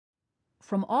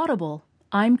From Audible,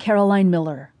 I'm Caroline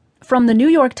Miller. From the New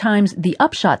York Times The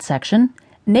Upshot section,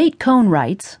 Nate Cohn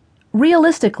writes,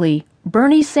 "Realistically,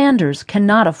 Bernie Sanders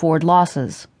cannot afford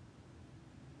losses."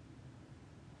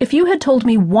 If you had told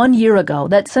me 1 year ago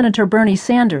that Senator Bernie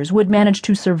Sanders would manage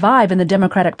to survive in the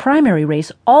Democratic primary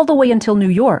race all the way until New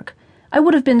York, I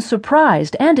would have been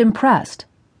surprised and impressed.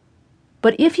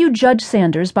 But if you judge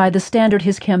Sanders by the standard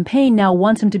his campaign now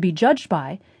wants him to be judged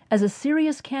by, as a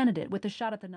serious candidate with a shot at the